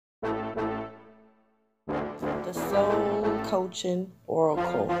the Soul Coaching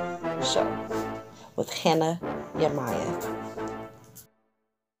Oracle Show with Hannah Yamaya.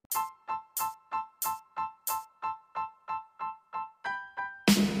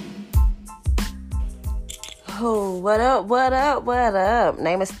 Oh, what up, what up, what up?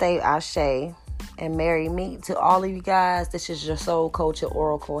 Namaste, Ashe, and Merry Meet to all of you guys. This is your Soul Coaching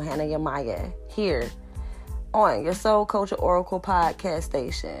Oracle, Hannah Yamaya, here on your Soul Culture Oracle podcast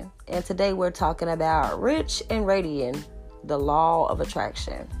station. And today we're talking about Rich and Radiant, the law of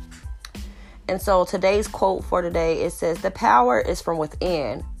attraction. And so today's quote for today, it says, "The power is from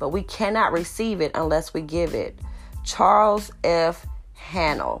within, but we cannot receive it unless we give it." Charles F.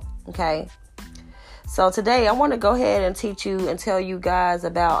 Haanel. Okay. So today I want to go ahead and teach you and tell you guys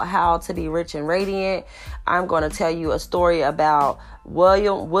about how to be rich and radiant. I'm going to tell you a story about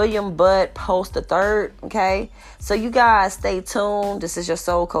William Bud Post III. Okay. So you guys stay tuned. This is your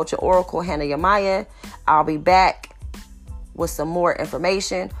Soul Coaching Oracle, Hannah Yamaya. I'll be back with some more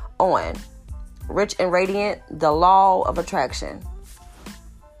information on Rich and Radiant, the law of attraction.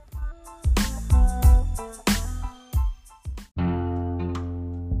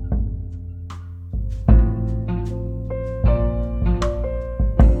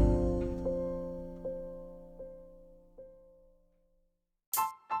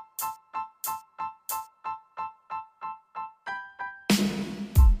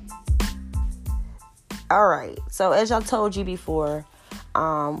 All right. So as I told you before,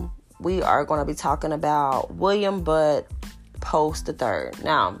 we are going to be talking about William Bud Post III.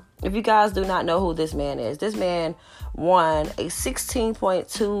 Now, if you guys do not know who this man is, this man won a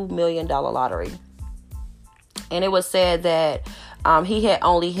 $16.2 million lottery. And it was said that he had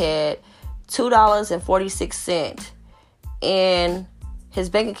only had $2.46 in his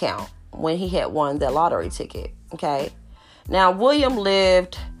bank account when he had won that lottery ticket. Okay. Now, William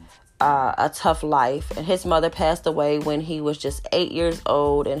lived a tough life, and his mother passed away when he was just 8 years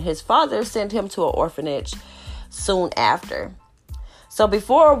old, and his father sent him to an orphanage soon after. So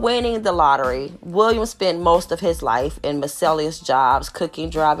before winning the lottery, William spent most of his life in miscellaneous jobs,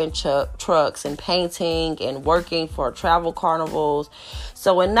 cooking, driving trucks, and painting, and working for travel carnivals.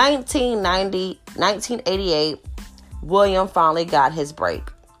 So in 1988, William finally got his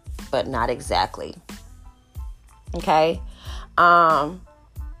break, but not exactly. Okay.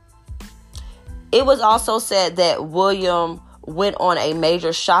 It was also said that William went on a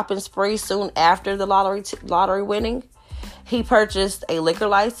major shopping spree soon after the lottery winning. He purchased a liquor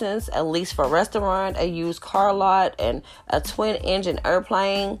license, a lease for a restaurant, a used car lot, and a twin-engine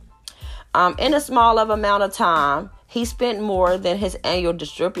airplane. In a small amount of time, he spent more than his annual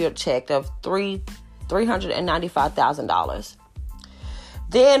distributor check of $395,000.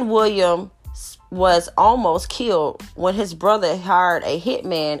 Then William was almost killed when his brother hired a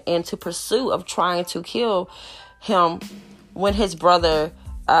hitman into pursuit of trying to kill him, when his brother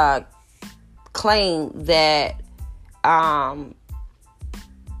claimed that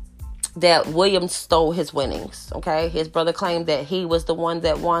William stole his winnings. Okay, his brother claimed that he was the one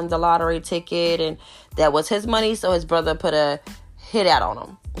that won the lottery ticket and that was his money, so his brother put a hit out on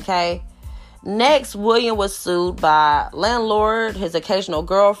him. Okay. Next, William was sued by landlord, his occasional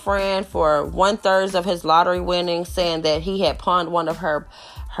girlfriend, for 1/3 of his lottery winnings, saying that he had pawned one of her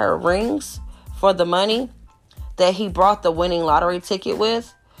rings for the money that he brought the winning lottery ticket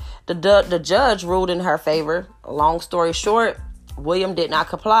with. The judge ruled in her favor. Long story short, William did not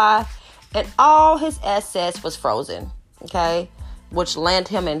comply, and all his assets was frozen. Okay, which landed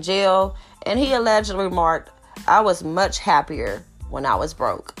him in jail. And he allegedly remarked, "I was much happier when I was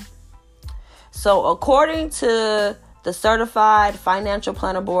broke." So according to the Certified Financial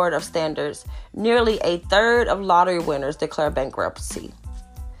Planner Board of Standards, nearly 1/3 of lottery winners declare bankruptcy.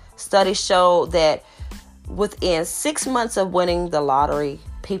 Studies show that within 6 months of winning the lottery,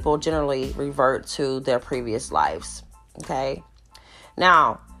 people generally revert to their previous lives. Okay.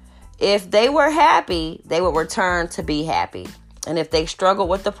 Now, if they were happy, they would return to be happy. And if they struggled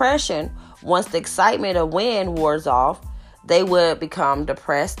with depression, once the excitement of win wears off, they would become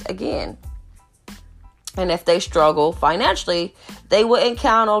depressed again. And if they struggle financially, they will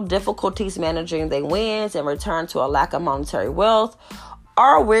encounter difficulties managing their wins and return to a lack of monetary wealth.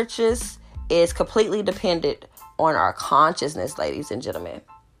 Our riches is completely dependent on our consciousness, ladies and gentlemen.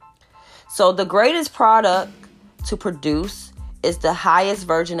 So the greatest product to produce is the highest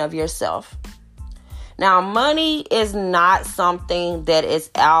version of yourself. Now, money is not something that is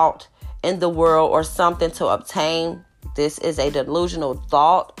out in the world or something to obtain. This is a delusional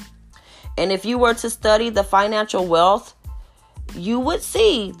thought. And if you were to study the financial wealth, you would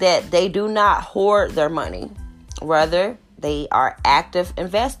see that they do not hoard their money. Rather, they are active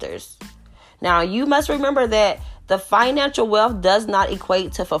investors. Now, you must remember that the financial wealth does not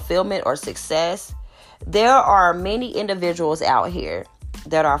equate to fulfillment or success. There are many individuals out here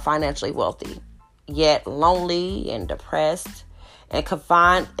that are financially wealthy, yet lonely and depressed and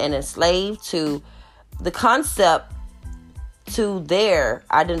confined and enslaved to the concept to their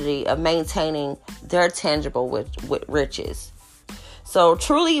identity of maintaining their tangible with riches. So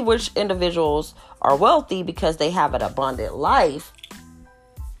truly rich individuals are wealthy because they have an abundant life,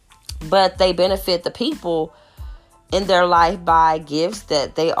 but they benefit the people in their life by gifts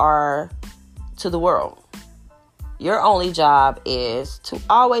that they are to the world. Your only job is to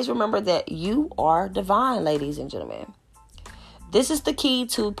always remember that you are divine, ladies and gentlemen. This is the key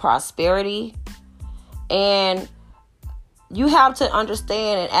to prosperity. And you have to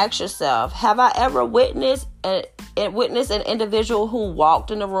understand and ask yourself, have I ever witnessed an individual who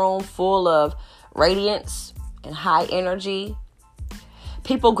walked in a room full of radiance and high energy?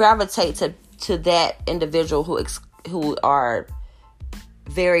 People gravitate to that individual who are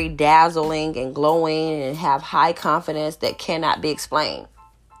very dazzling and glowing and have high confidence that cannot be explained.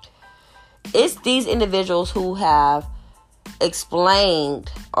 It's these individuals who have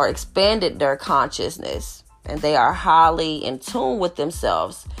explained or expanded their consciousness, and they are highly in tune with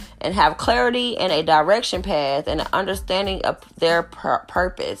themselves and have clarity and a direction path and an understanding of their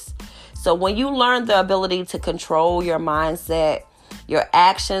purpose. So when you learn the ability to control your mindset, your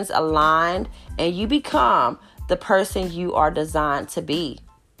actions aligned, and you become the person you are designed to be.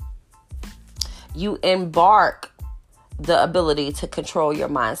 You embark the ability to control your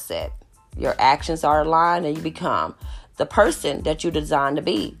mindset. Your actions are aligned and you become the person that you're designed to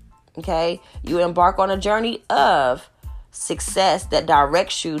be. Okay? You embark on a journey of success that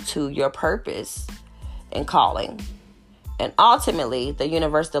directs you to your purpose and calling. And ultimately, the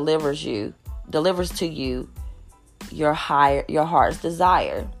universe delivers to you your heart's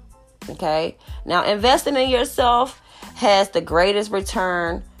desire. Okay? Now, investing in yourself has the greatest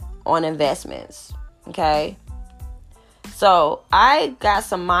return on investments. Okay? So, I got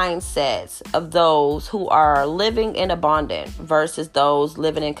some mindsets of those who are living in abundance versus those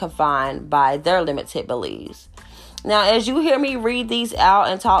living in confined by their limited beliefs. Now, as you hear me read these out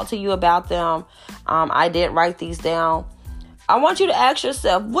and talk to you about them, I did write these down. I want you to ask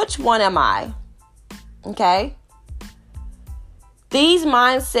yourself, which one am I? Okay? These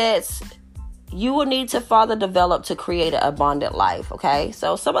mindsets you will need to further develop to create an abundant life, okay?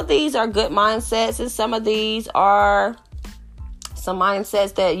 So some of these are good mindsets and some of these are some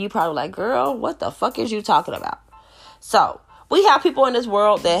mindsets that you probably like, girl, what the fuck is you talking about? So we have people in this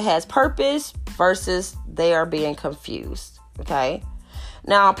world that has purpose versus they are being confused, okay?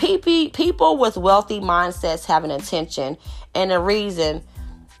 Now, people with wealthy mindsets have an intention and a reason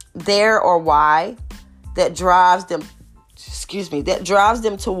there or why that drives them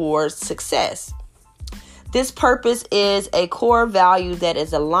towards success. This purpose is a core value that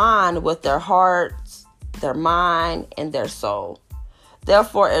is aligned with their hearts, their mind, and their soul.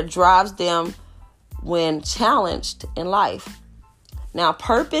 Therefore, it drives them when challenged in life. Now,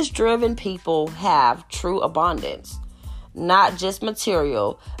 purpose-driven people have true abundance, not just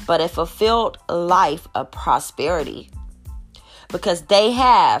material, but a fulfilled life of prosperity, because they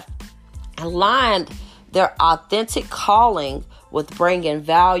have aligned their authentic calling with bringing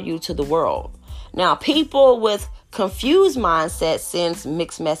value to the world. Now, people with confused mindsets send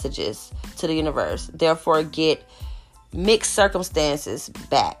mixed messages to the universe, therefore get mixed circumstances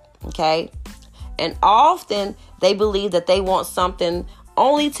back, okay? And often they believe that they want something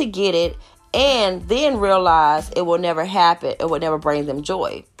only to get it and then realize it will never happen. It will never bring them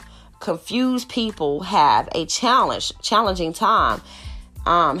joy. Confused people have a challenging time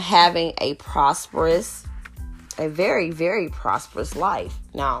having a very, very prosperous life.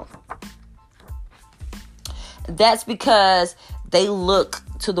 Now, that's because they look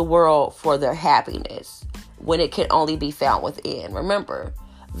to the world for their happiness when it can only be found within. Remember,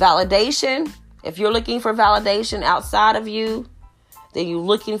 validation, if you're looking for validation outside of you, then you're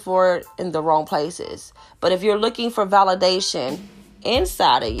looking for it in the wrong places. But if you're looking for validation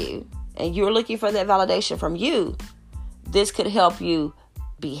inside of you and you're looking for that validation from you, this could help you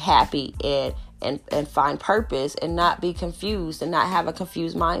be happy and find purpose and not be confused and not have a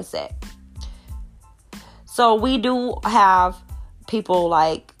confused mindset. So we do have people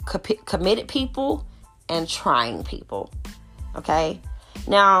like committed people and trying people. Okay?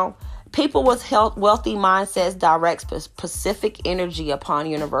 Now, people with wealthy mindsets direct specific energy upon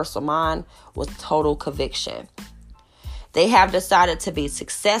universal mind with total conviction. They have decided to be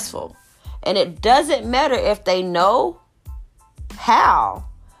successful. And it doesn't matter if they know how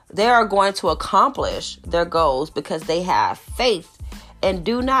they are going to accomplish their goals because they have faith and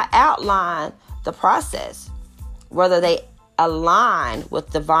do not outline the process, whether they align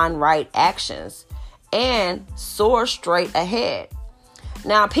with divine right actions, and soar straight ahead.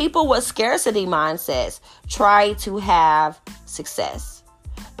 Now, people with scarcity mindsets try to have success,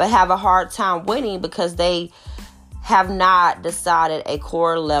 but have a hard time winning because they have not decided a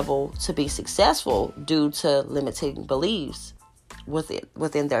core level to be successful due to limiting beliefs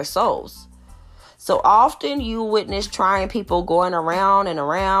within their souls. So often you witness trying people going around and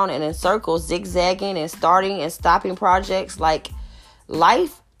around and in circles, zigzagging and starting and stopping projects. Like,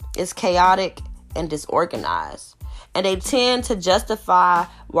 life is chaotic and disorganized, and they tend to justify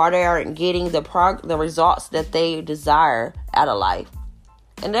why they aren't getting the results that they desire out of life.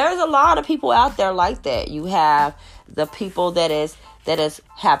 And there's a lot of people out there like that. You have the people that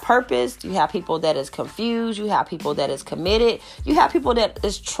have purpose. You have people that is confused. You have people that is committed. You have people that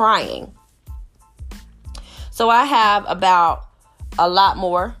is trying. So I have about a lot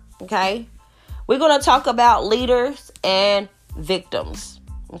more, okay? We're going to talk about leaders and victims,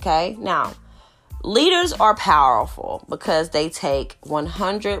 okay? Now, leaders are powerful because they take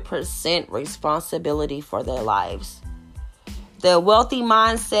 100% responsibility for their lives. The wealthy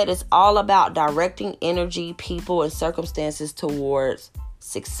mindset is all about directing energy, people, and circumstances towards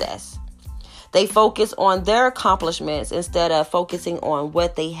success. They focus on their accomplishments instead of focusing on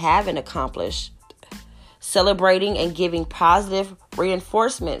what they haven't accomplished, celebrating and giving positive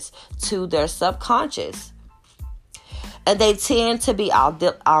reinforcements to their subconscious. And they tend to be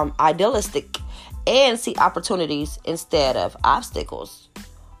idealistic and see opportunities instead of obstacles.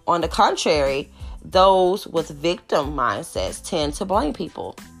 On the contrary, those with victim mindsets tend to blame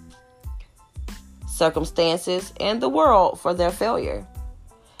people, circumstances, and the world for their failure.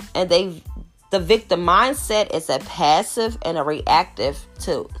 And the victim mindset is a passive and a reactive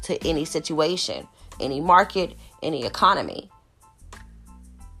to any situation, any market, any economy.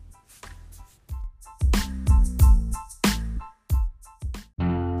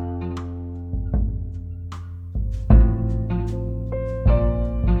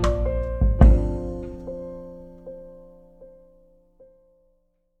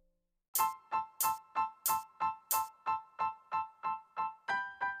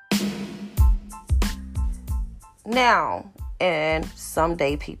 Now and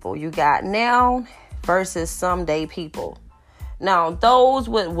someday people. You got now versus someday people. Now, those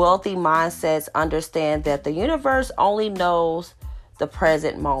with wealthy mindsets understand that the universe only knows the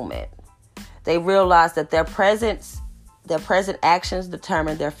present moment. They realize that their present actions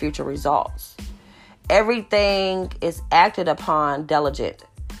determine their future results. Everything is acted upon diligent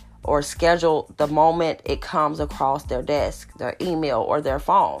or scheduled the moment it comes across their desk, their email, or their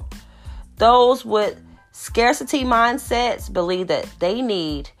phone. Those with scarcity mindsets believe that they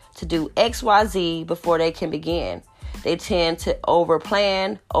need to do XYZ before they can begin. They tend to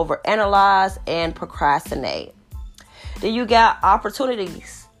overplan, overanalyze, and procrastinate. Then you got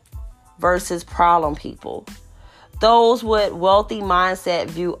opportunities versus problem people. Those with wealthy mindset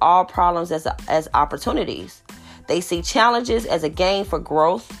view all problems as opportunities. They see challenges as a gain for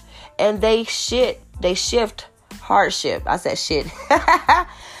growth, and they shift hardship. I said shit.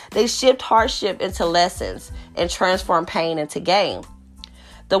 They shift hardship into lessons and transform pain into gain.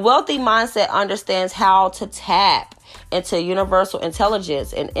 The wealthy mindset understands how to tap into universal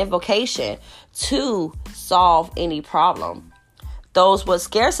intelligence and invocation to solve any problem. Those with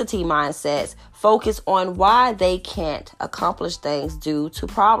scarcity mindsets focus on why they can't accomplish things due to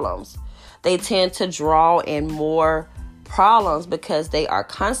problems. They tend to draw in more problems because they are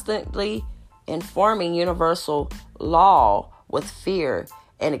constantly informing universal law with fear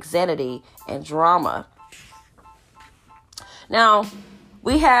and anxiety and drama. Now,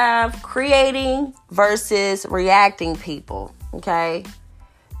 we have creating versus reacting people, okay?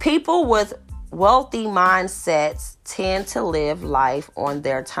 People with wealthy mindsets tend to live life on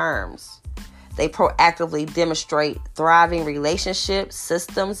their terms. They proactively demonstrate thriving relationships,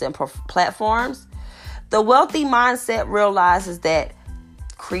 systems, and platforms. The wealthy mindset realizes that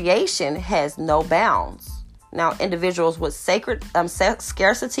creation has no bounds. Now, individuals with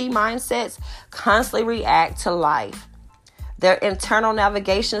scarcity mindsets constantly react to life. Their internal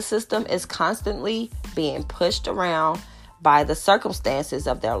navigation system is constantly being pushed around by the circumstances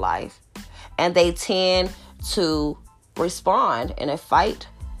of their life, and they tend to respond in a fight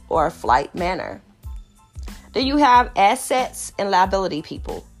or a flight manner. Then you have assets and liability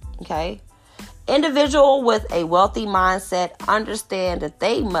people, okay? Individual with a wealthy mindset understand that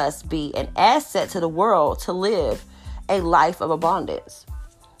they must be an asset to the world to live a life of abundance.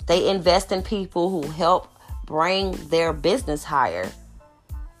 They invest in people who help bring their business higher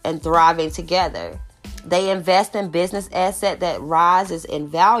and thriving together. They invest in business asset that rises in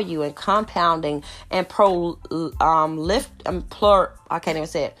value and compounding and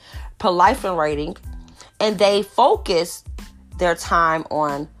proliferating, and they focus their time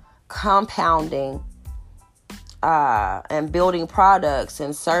on compounding and building products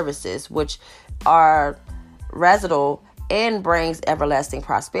and services which are residual and brings everlasting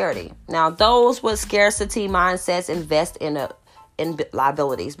prosperity. Now, those with scarcity mindsets invest in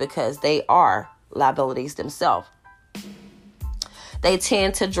liabilities because they are liabilities themselves. They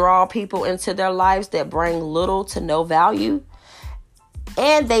tend to draw people into their lives that bring little to no value,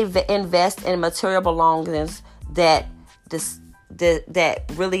 and they invest in material belongings that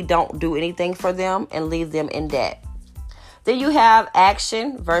really don't do anything for them and leave them in debt. Then you have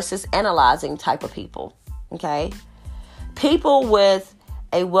action versus analyzing type of people. Okay, people with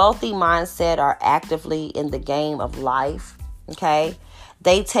a wealthy mindset are actively in the game of life. Okay,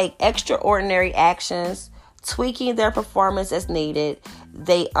 they take extraordinary actions, tweaking their performance as needed.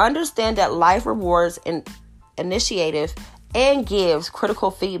 They understand that life rewards initiative and gives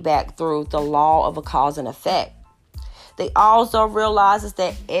critical feedback through the law of a cause and effect. They also realize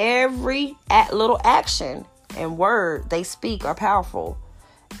that every little action and word they speak are powerful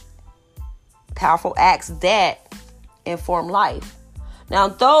acts that inform life. Now,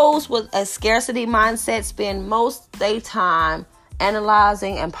 those with a scarcity mindset spend most of their time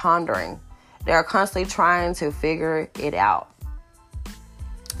analyzing and pondering. They are constantly trying to figure it out.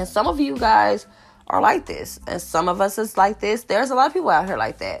 And some of you guys are like this, and some of us is like this. There's a lot of people out here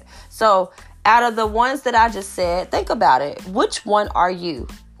like that. So out of the ones that I just said, think about it. Which one are you?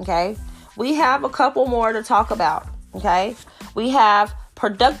 Okay. We have a couple more to talk about. Okay. We have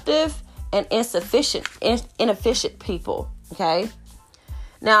productive and inefficient people. Okay.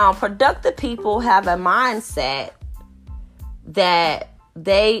 Now, productive people have a mindset that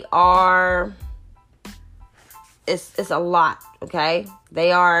they are, it's a lot. Okay.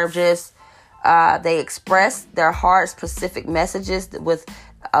 They are just, they express their heart specific messages with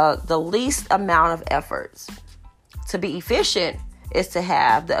the least amount of efforts. To be efficient is to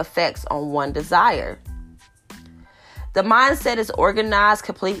have the effects on one desire. The mindset is organized,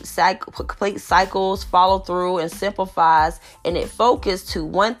 complete cycles, follow through, and simplifies, and it focuses to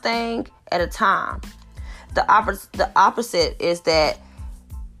one thing at a time. The opposite is that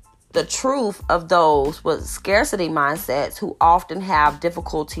the truth of those with scarcity mindsets who often have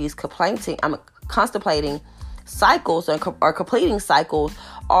difficulties contemplating cycles or completing cycles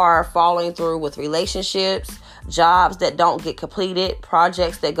are following through with relationships, jobs that don't get completed,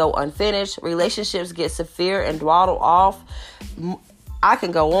 projects that go unfinished, relationships get severe and dawdle off. I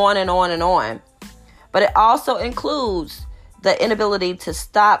can go on and on and on. But it also includes the inability to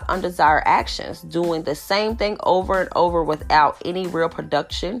stop undesired actions, doing the same thing over and over without any real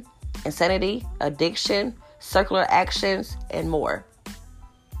production, insanity, addiction, circular actions, and more.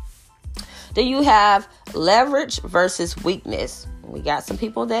 Then you have leverage versus weakness. We got some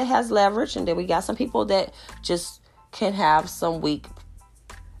people that has leverage, and then we got some people that just can have some weak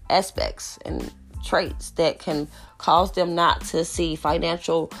aspects and traits that can cause them not to see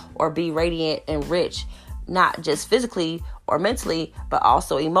financial or be radiant and rich, not just physically or mentally, but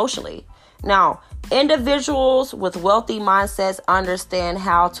also emotionally. Now, individuals with wealthy mindsets understand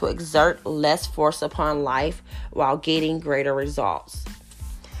how to exert less force upon life while getting greater results.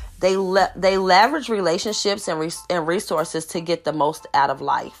 They leverage relationships and resources to get the most out of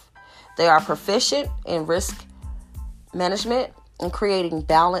life. They are proficient in risk management and creating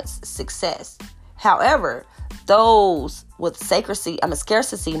balanced success. However, those with scarcity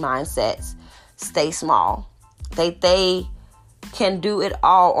mindsets stay small. They can do it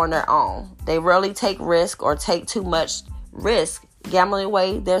all on their own. They rarely take risk or take too much risk, gambling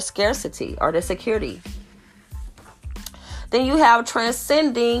away their scarcity or their security. Then you have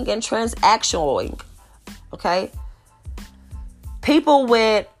transcending and transactioning. Okay? People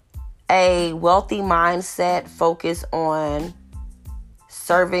with a wealthy mindset focus on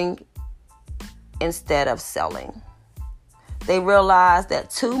serving instead of selling. They realize that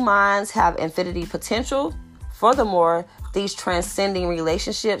two minds have infinity potential. Furthermore, these transcending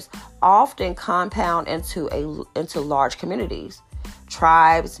relationships often compound into large communities,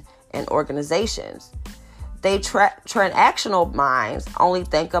 tribes, and organizations. They transactional minds only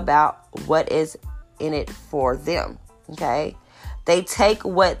think about what is in it for them. Okay, they take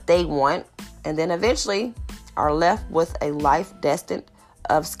what they want and then eventually are left with a life destined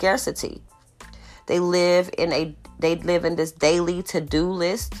of scarcity. They live in this daily to-do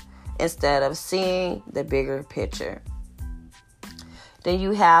list instead of seeing the bigger picture. Then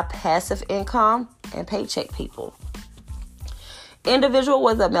you have passive income and paycheck people. Individual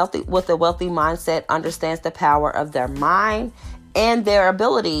with a wealthy mindset understands the power of their mind and their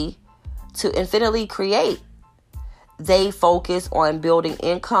ability to infinitely create. They focus on building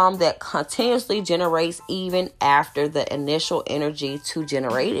income that continuously generates even after the initial energy to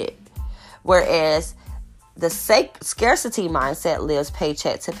generate it. Whereas the scarcity mindset lives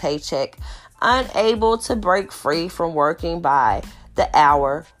paycheck to paycheck, unable to break free from working by the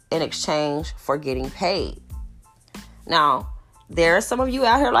hour in exchange for getting paid. Now, there are some of you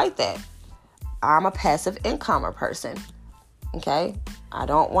out here like that. I'm a passive incomer person. Okay? I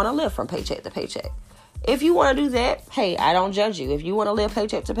don't want to live from paycheck to paycheck. If you want to do that, hey, I don't judge you. If you want to live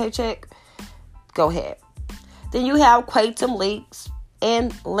paycheck to paycheck, go ahead. Then you have Quantum Leaps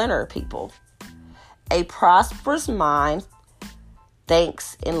and linear people. A prosperous mind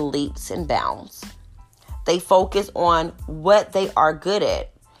thinks in leaps and bounds. They focus on what they are good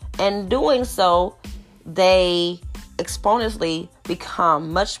at. And doing so, they exponentially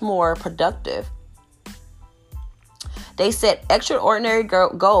become much more productive. They set extraordinary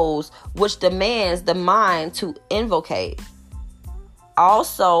goals, which demands the mind to invocate.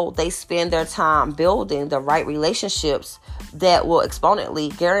 Also, they spend their time building the right relationships that will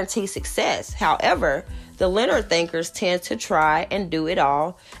exponentially guarantee success. However, the linear thinkers tend to try and do it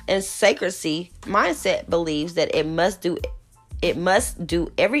all, and scarcity mindset believes that it must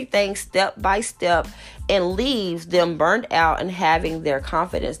do everything step by step and leaves them burned out and having their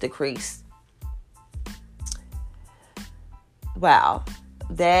confidence decrease. Wow,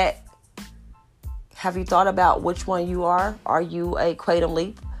 have you thought about which one you are? Are you a Quantum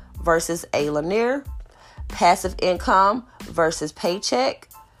Leap versus a linear? Passive income versus paycheck?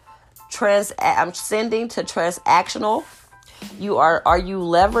 I'm sending to transactional. Are you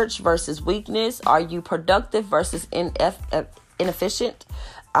leverage versus weakness? Are you productive versus inefficient?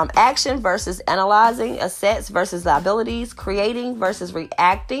 Action versus analyzing, assets versus liabilities, creating versus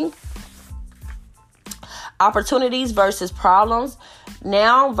reacting, opportunities versus problems,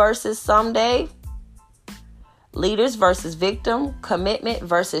 now versus someday, leaders versus victim, commitment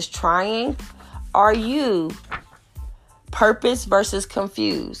versus trying. Are you purpose versus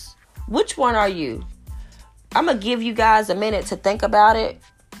confused? Which one are you? I'm going to give you guys a minute to think about it.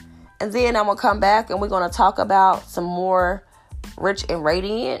 And then I'm going to come back and we're going to talk about some more Rich and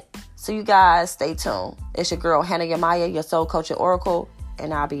Radiant. So you guys stay tuned. It's your girl, Hannah Yamaya, your soul coach and oracle.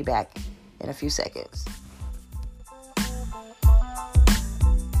 And I'll be back in a few seconds.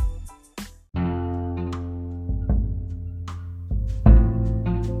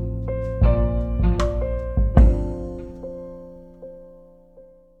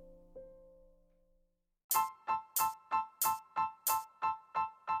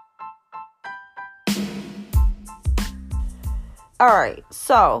 All right,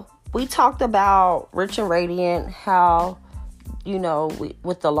 so we talked about Rich and Radiant, how,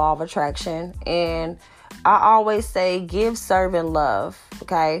 with the law of attraction. And I always say give, serve, and love,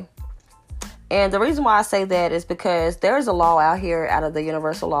 okay? And the reason why I say that is because there's a law out here out of the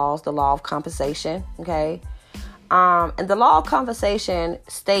universal laws, the law of compensation, okay? And the law of compensation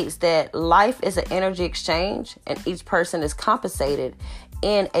states that life is an energy exchange and each person is compensated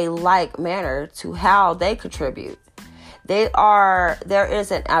in a like manner to how they contribute. There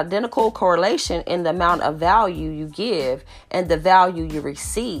is an identical correlation in the amount of value you give and the value you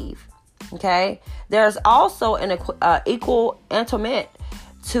receive. Okay. There's also an equal entitlement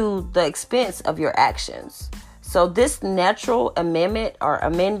to the expense of your actions. So this natural amendment or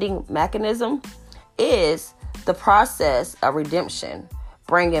amending mechanism is the process of redemption,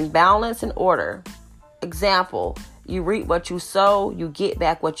 bringing balance and order. Example, you reap what you sow, you get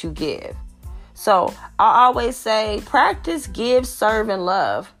back what you give. So I always say practice, give, serve, and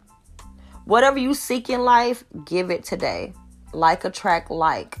love. Whatever you seek in life, give it today. Like attract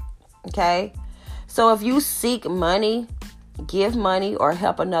like. Okay? So if you seek money, give money or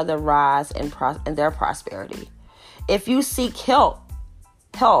help another rise in their prosperity. If you seek health,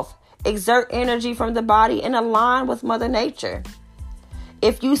 exert energy from the body and align with Mother Nature.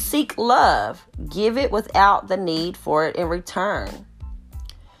 If you seek love, give it without the need for it in return.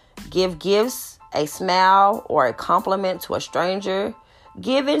 Give gifts, a smile, or a compliment to a stranger.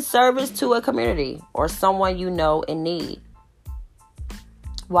 Give in service to a community or someone you know in need.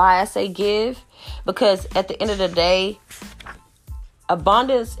 Why I say give? Because at the end of the day,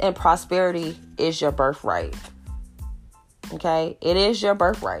 abundance and prosperity is your birthright. Okay? It is your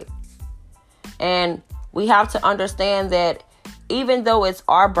birthright. And we have to understand that even though it's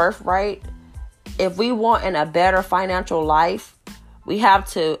our birthright, if we want a better financial life, we have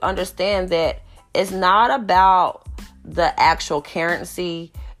to understand that it's not about the actual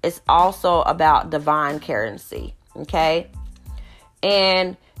currency. It's also about divine currency. Okay?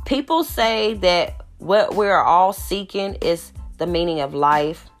 And people say that what we're all seeking is the meaning of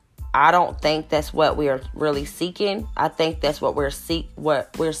life. I don't think that's what we are really seeking. I think that's what we're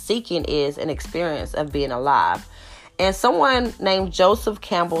seeking is an experience of being alive. And someone named Joseph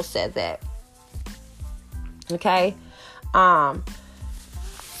Campbell said that. Okay.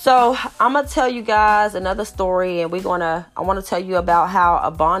 So I'm going to tell you guys another story, and I want to tell you about how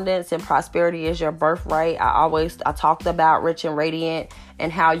abundance and prosperity is your birthright. I talked about rich and radiant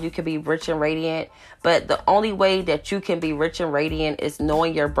and how you can be rich and radiant, but the only way that you can be rich and radiant is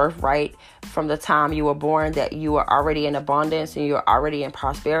knowing your birthright from the time you were born, that you are already in abundance and you're already in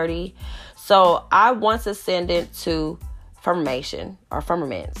prosperity. So I once ascended to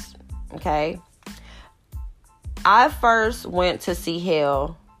firmaments. Okay. I first went to see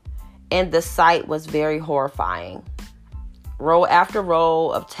hell, and the sight was very horrifying. Row after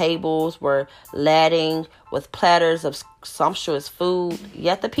row of tables were laden with platters of sumptuous food,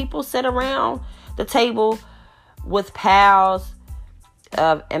 yet the people sat around the table with piles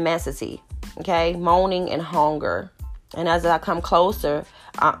of immensity, okay, moaning and hunger. And as I come closer,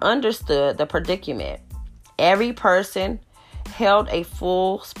 I understood the predicament. Every person held a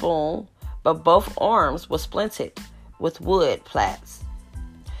full spoon, but both arms were splintered with wood plats.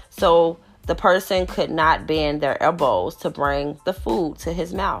 So the person could not bend their elbows to bring the food to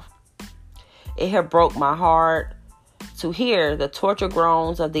his mouth. It had broke my heart to hear the tortured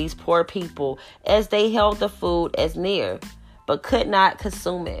groans of these poor people as they held the food as near, but could not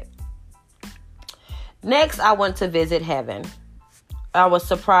consume it. Next, I went to visit heaven. I was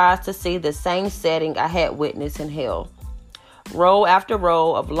surprised to see the same setting I had witnessed in hell. Row after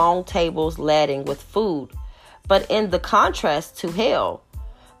row of long tables laden with food. But in the contrast to hell,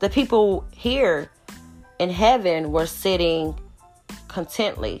 the people here in heaven were sitting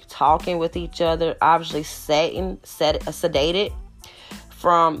contently, talking with each other, obviously sedated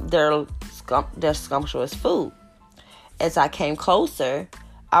from their scrumptious food. As I came closer,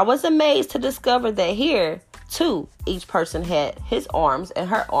 I was amazed to discover that here, too, each person had his arms and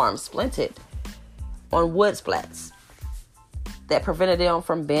her arms splintered on wood splats that prevented them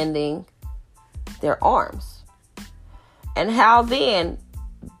from bending their arms. And how then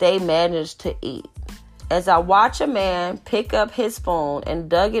they managed to eat. As I watch a man pick up his spoon and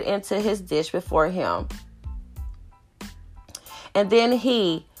dug it into his dish before him, and then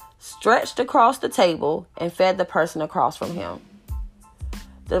he stretched across the table and fed the person across from him.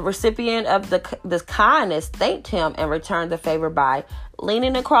 The recipient of this kindness thanked him and returned the favor by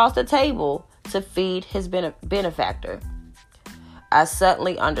leaning across the table to feed his benefactor. I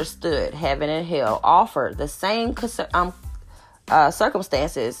suddenly understood heaven and hell offered the same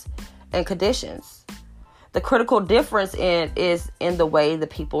circumstances and conditions. The critical difference is in the way the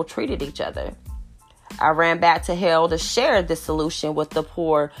people treated each other. I ran back to hell to share this solution with the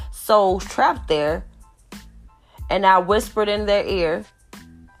poor souls trapped there, and I whispered in their ear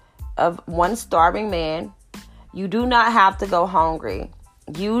of one starving man, "You do not have to go hungry.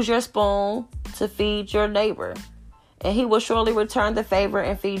 Use your spoon to feed your neighbor, and he will surely return the favor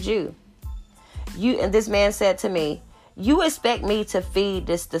and feed you." And this man said to me, "You expect me to feed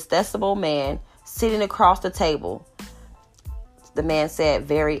this detestable man sitting across the table?" The man said,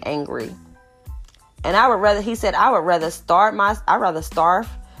 very angry. And I would rather starve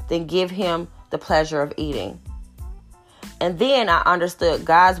than give him the pleasure of eating. And then I understood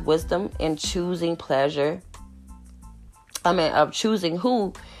God's wisdom in choosing of choosing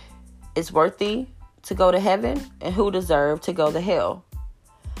who is worthy to go to heaven and who deserve to go to hell.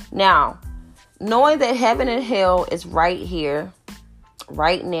 Now, knowing that heaven and hell is right here,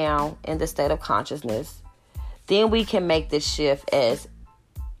 right now in the state of consciousness, then we can make this shift as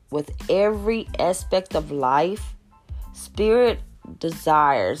with every aspect of life, spirit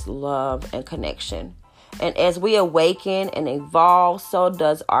desires love and connection. And as we awaken and evolve, so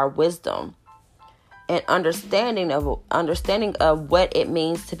does our wisdom and understanding of what it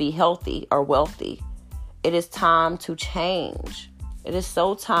means to be healthy or wealthy. It is time to change. It is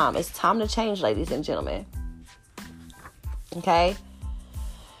time. It's time to change, ladies and gentlemen. Okay?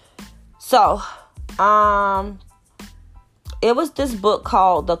 So, it was this book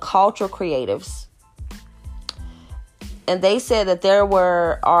called The Cultural Creatives. And they said that there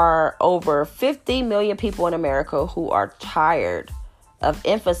are over 50 million people in America who are tired of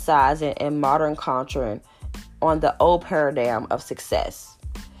emphasizing in modern culture on the old paradigm of success.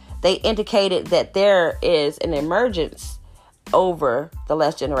 They indicated that there is an emergence over the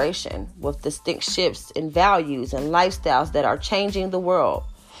last generation with distinct shifts in values and lifestyles that are changing the world.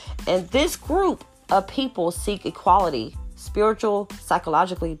 And this group of people seek equality, spiritual,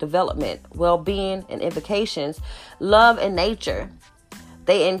 psychologically development, well-being and invocations, love and nature.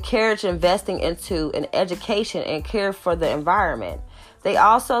 They encourage investing into an education and care for the environment. They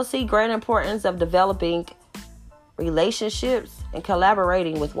also see great importance of developing relationships and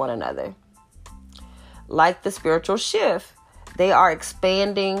collaborating with one another. Like the spiritual shift, they are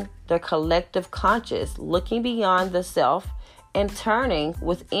expanding their collective conscious, looking beyond the self and turning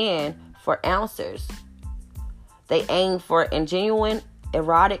within for answers. They aim for genuine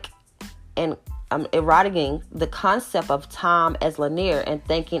eroding the concept of time as linear and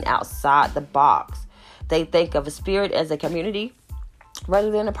thinking outside the box. They think of a spirit as a community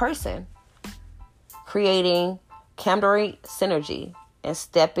rather than a person, creating camaraderie, synergy, and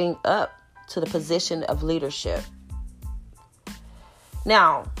stepping up to the position of leadership.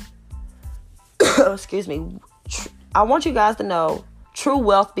 Now, excuse me, I want you guys to know true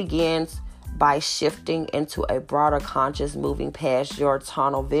wealth begins by shifting into a broader conscious, moving past your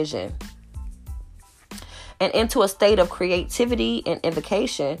tunnel vision and into a state of creativity and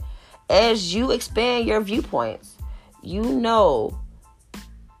invocation. As you expand your viewpoints, you know,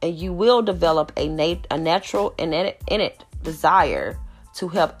 and you will develop a natural and innate desire to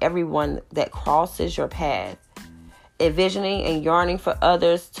help everyone that crosses your path, envisioning and yearning for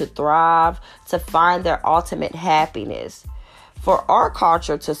others to thrive, to find their ultimate happiness. For our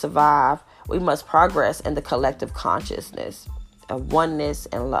culture to survive, we must progress in the collective consciousness of oneness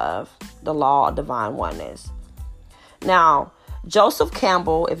and love, the law of divine oneness. Now, Joseph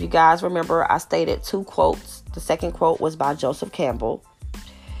Campbell, if you guys remember, I stated 2 quotes. The second quote was by Joseph Campbell.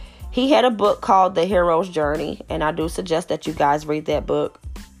 He had a book called The Hero's Journey, and I do suggest that you guys read that book.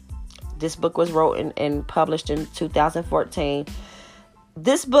 This book was wrote and published in 2014.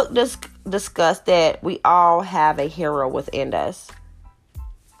 This book discussed that we all have a hero within us.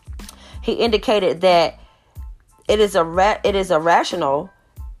 He indicated that it is irrational,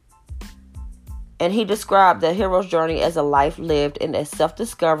 and he described the hero's journey as a life lived in a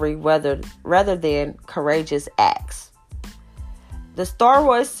self-discovery rather than courageous acts. The Star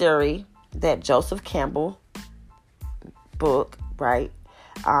Wars series, that Joseph Campbell book, right?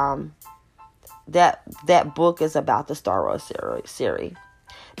 That book is about the Star Wars series.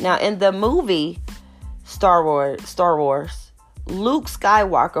 Now, in the movie Star Wars, Luke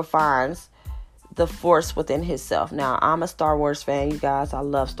Skywalker finds the Force within himself. Now, I'm a Star Wars fan, you guys. I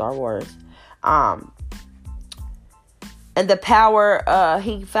love Star Wars. And the power,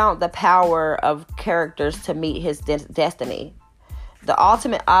 he found the power of characters to meet his destiny. The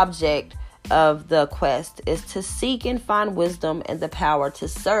ultimate object of the quest is to seek and find wisdom and the power to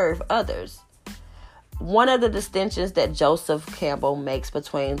serve others. One of the distinctions that Joseph Campbell makes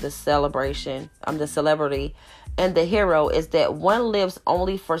between the celebrity and the hero is that one lives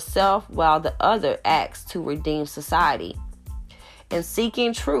only for self while the other acts to redeem society. In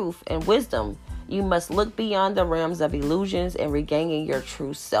seeking truth and wisdom, you must look beyond the realms of illusions and regaining your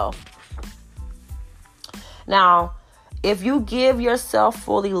true self. Now, if you give yourself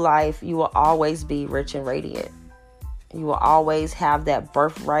fully life, you will always be rich and radiant. You will always have that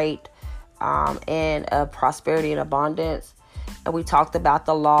birthright and prosperity and abundance. And we talked about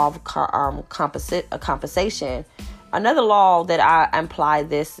the law of compensation. Another law that I apply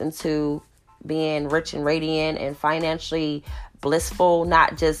this into being rich and radiant and financially blissful,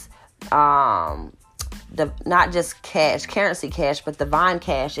 not just currency cash, but divine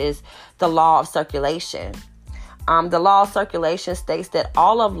cash, is the law of circulation. The law of circulation states that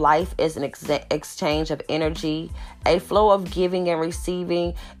all of life is an exchange of energy, a flow of giving and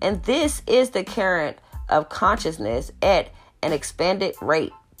receiving, and this is the current of consciousness at an expanded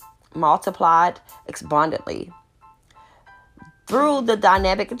rate, multiplied abundantly. Through the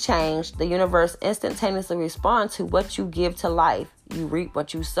dynamic change, the universe instantaneously responds to what you give to life. You reap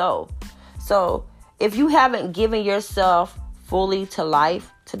what you sow. So if you haven't given yourself fully to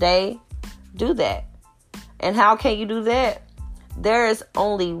life today, do that. And how can you do that? There is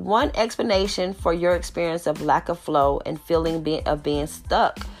only one explanation for your experience of lack of flow and feeling of being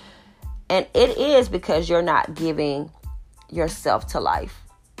stuck. And it is because you're not giving yourself to life.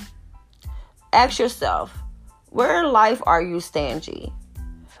 Ask yourself, where in life are you stingy?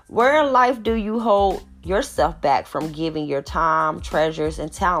 Where in life do you hold yourself back from giving your time, treasures,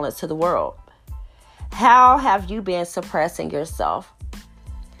 and talents to the world? How have you been suppressing yourself?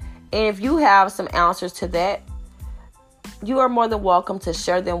 And if you have some answers to that, you are more than welcome to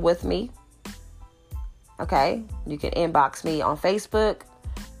share them with me. Okay? You can inbox me on Facebook.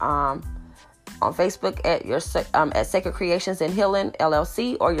 On Facebook at Sacred Creations and Healing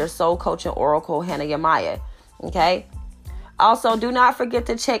LLC, or your Soul Coaching Oracle, Hannah Yamaya. Okay? Also, do not forget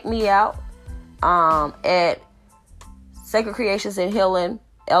to check me out at Sacred Creations and Healing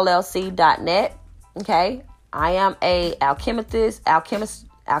LLC.net. Okay? I am a alchemist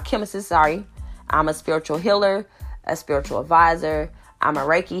alchemist, sorry. I'm a spiritual healer, a spiritual advisor. I'm a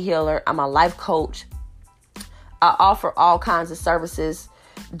Reiki healer. I'm a life coach. I offer all kinds of services.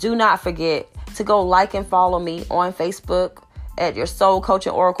 Do not forget to go like and follow me on Facebook at Your Soul Coach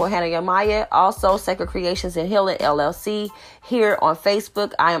and Oracle, Hannah Yamaya. Also, Sacred Creations and Healing LLC here on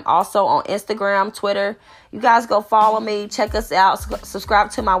Facebook. I am also on Instagram, Twitter. You guys go follow me. Check us out.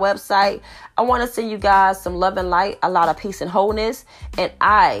 Subscribe to my website. I want to send you guys some love and light, a lot of peace and wholeness. And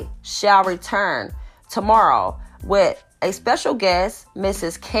I shall return tomorrow with a special guest,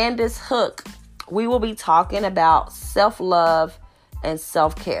 Mrs. Candace Hook. We will be talking about self-love and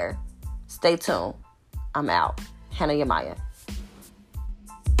self-care. Stay tuned. I'm out. Hannah Yamaya.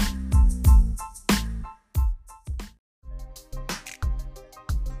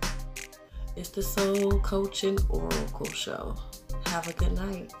 It's the Soul Coaching Oracle Show. Have a good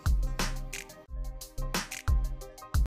night.